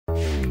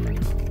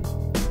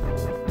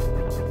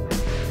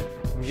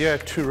Here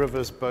at Two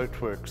Rivers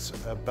Boatworks,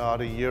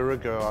 about a year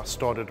ago, I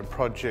started a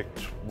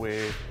project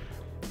where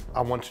I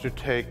wanted to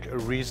take a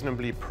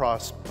reasonably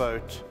priced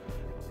boat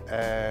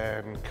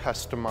and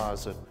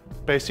customize it.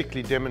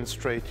 Basically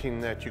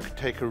demonstrating that you could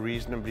take a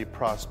reasonably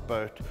priced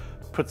boat,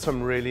 put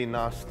some really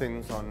nice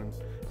things on,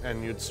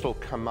 and you'd still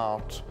come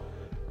out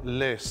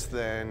less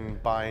than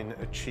buying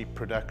a cheap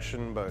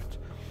production boat.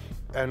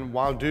 And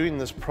while doing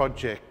this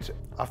project,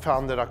 I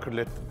found that I could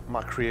let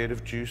my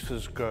creative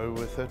juices go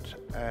with it,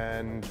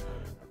 and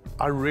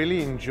I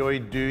really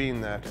enjoyed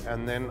doing that.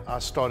 And then I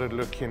started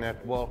looking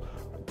at, well,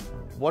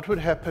 what would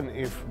happen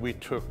if we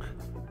took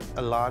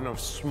a line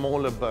of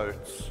smaller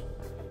boats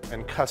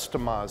and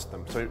customized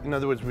them? So in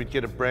other words, we'd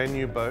get a brand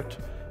new boat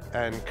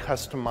and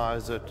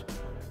customize it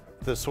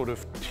the sort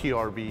of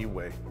TRB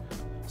way.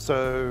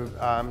 So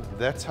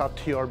that's how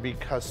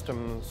TRB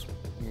Customs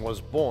was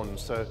born.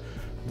 So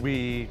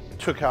we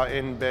took our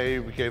end bay,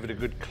 we gave it a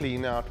good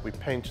clean out, we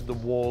painted the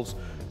walls,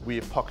 we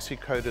epoxy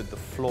coated the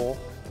floor.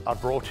 I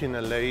brought in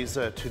a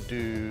laser to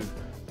do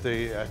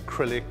the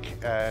acrylic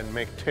and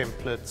make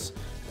templates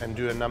and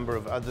do a number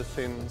of other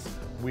things.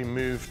 We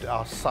moved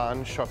our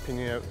sign shop in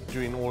here,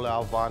 doing all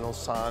our vinyl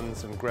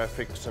signs and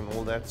graphics and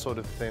all that sort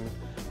of thing.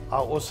 I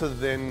also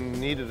then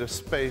needed a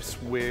space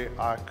where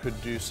I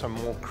could do some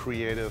more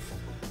creative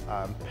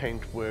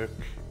paint work,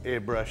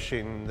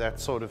 airbrushing, that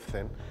sort of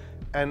thing,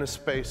 and a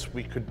space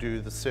we could do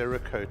the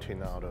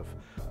Cerakoting out of.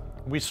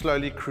 We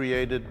slowly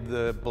created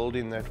the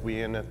building that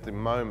we're in at the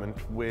moment,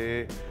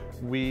 where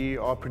we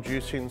are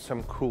producing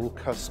some cool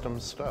custom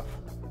stuff.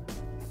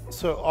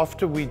 So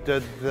after we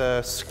did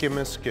the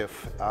skimmer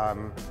skiff,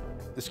 the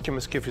skimmer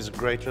skiff is a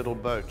great little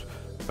boat,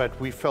 but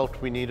we felt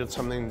we needed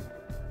something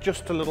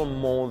just a little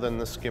more than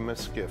the skimmer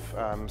skiff,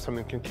 something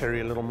that can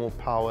carry a little more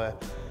power,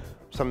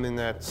 something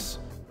that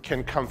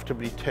can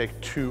comfortably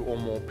take 2 or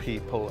more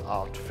people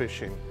out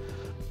fishing.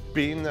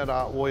 Being that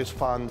I always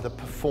find the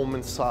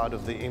performance side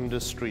of the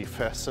industry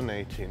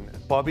fascinating,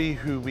 Bobby,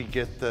 who we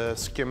get the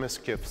skimmer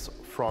skiffs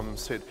from,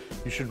 said,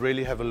 you should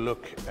really have a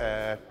look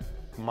at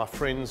my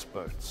friend's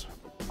boats.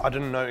 I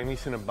didn't know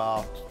anything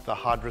about the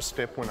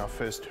HydraStepp when I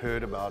first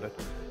heard about it.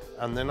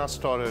 And then I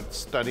started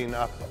studying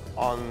up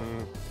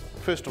on,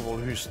 first of all,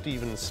 who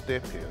Steven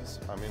Stepp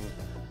is. I mean,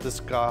 this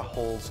guy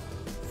holds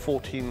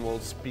 14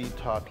 world speed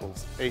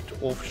titles, 8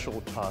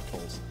 offshore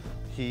titles.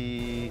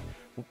 He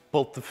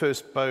built the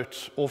first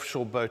boat,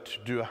 offshore boat, to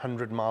do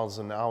 100 miles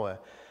an hour.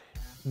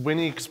 When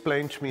he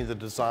explained to me the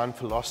design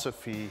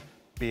philosophy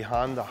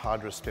behind the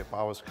HydraStepp,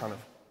 I was kind of,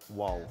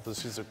 wow,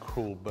 this is a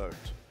cool boat.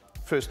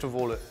 First of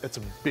all, it's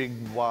a big,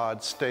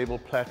 wide, stable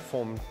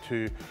platform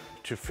to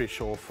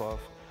fish off of.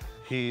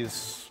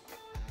 He's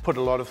put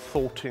a lot of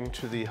thought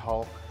into the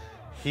hull.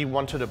 He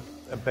wanted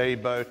a bay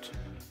boat,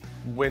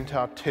 went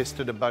out,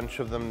 tested a bunch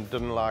of them,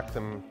 didn't like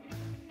them,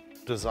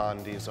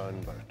 designed his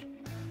own boat.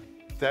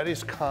 That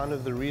is kind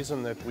of the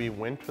reason that we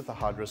went with the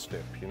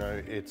HydraStepp. You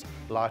know, it's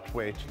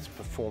lightweight, it's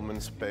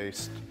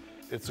performance-based.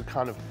 It's a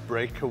kind of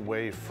break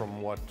away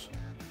from what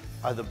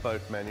other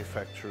boat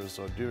manufacturers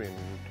are doing.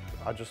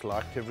 I just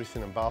liked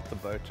everything about the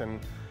boat and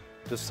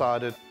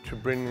decided to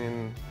bring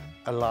in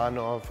a line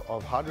of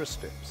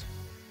HydraStepps.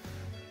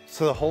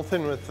 So the whole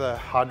thing with the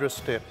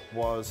HydraStepp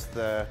was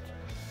that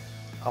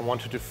I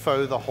wanted to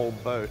faux the whole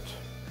boat,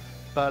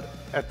 but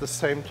at the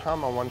same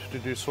time I wanted to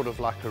do sort of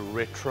like a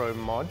retro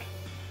mod,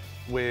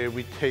 where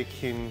we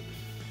take in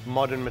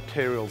modern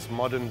materials,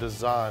 modern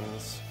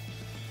designs,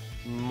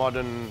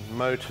 modern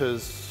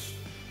motors,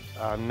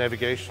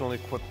 navigational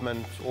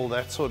equipment, all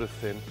that sort of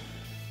thing,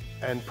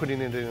 and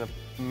putting it in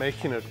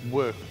making it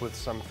work with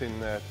something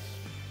that's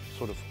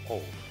sort of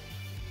old.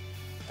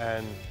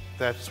 And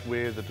that's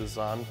where the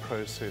design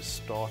process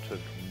started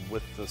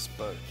with this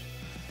boat.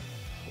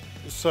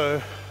 So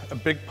a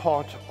big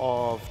part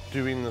of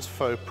doing this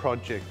faux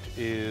project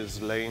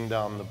is laying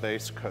down the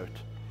base coat.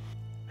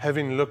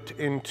 Having looked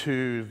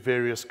into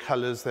various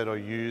colors that are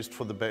used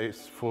for the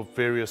base, for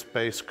various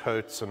base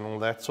coats and all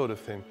that sort of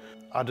thing,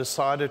 I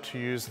decided to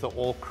use the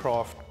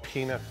All-Craft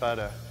peanut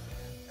butter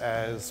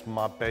as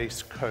my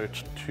base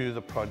coat to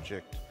the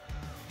project.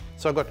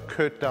 So I got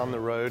Kurt down the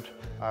road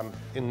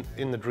in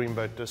the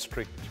Dreamboat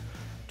District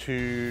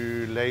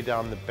to lay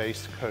down the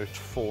base coat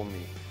for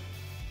me.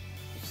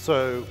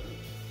 So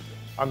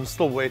I'm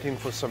still waiting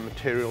for some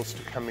materials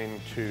to come in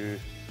to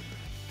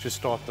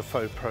start the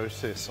faux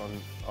process on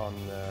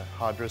the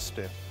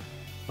HydraStepp.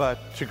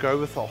 But to go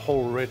with a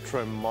whole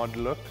retro mod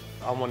look,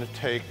 I want to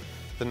take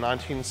the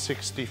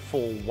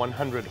 1964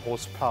 100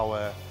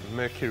 horsepower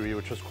Mercury,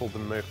 which was called the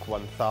Merc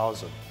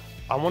 1000.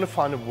 I want to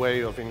find a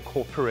way of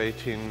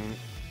incorporating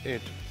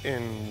it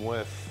in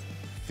with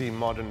the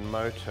modern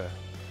motor.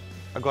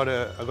 I got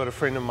a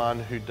friend of mine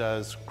who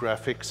does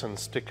graphics and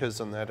stickers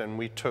and that, and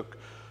we took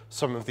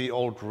some of the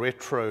old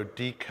retro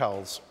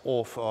decals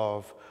off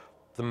of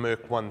the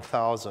Merc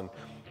 1000,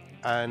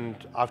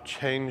 and I've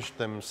changed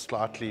them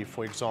slightly.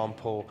 For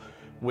example,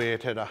 where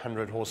it had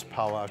 100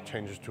 horsepower, I've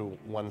changed it to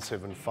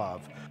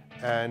 175.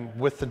 And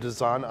with the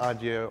design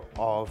idea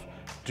of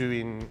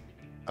doing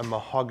a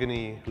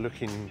mahogany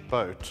looking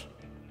boat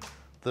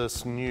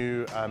this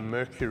new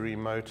Mercury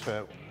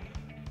motor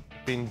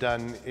being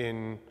done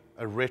in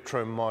a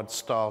retro mod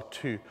style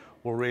too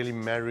will really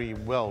marry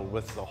well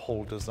with the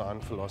whole design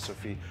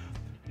philosophy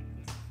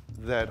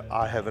that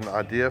I have an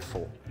idea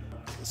for.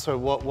 So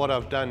what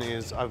I've done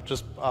is I've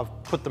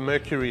put the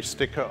Mercury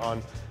sticker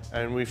on,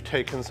 and we've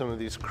taken some of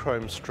these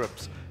chrome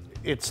strips.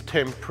 It's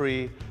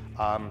temporary.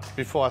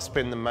 Before I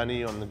spend the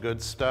money on the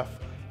good stuff,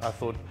 I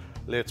thought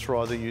let's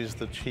rather use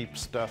the cheap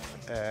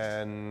stuff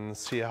and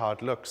see how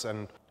it looks.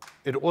 And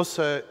it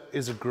also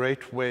is a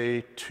great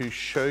way to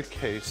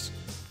showcase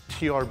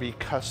TRB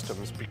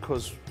Customs,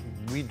 because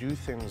we do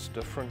things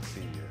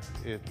differently.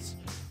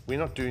 We're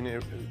not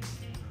doing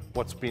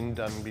what's been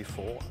done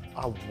before.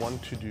 I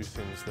want to do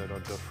things that are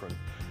different.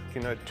 You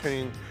know,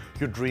 turning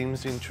your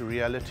dreams into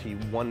reality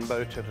one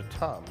boat at a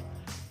time.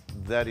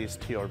 That is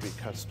TRB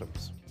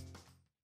Customs.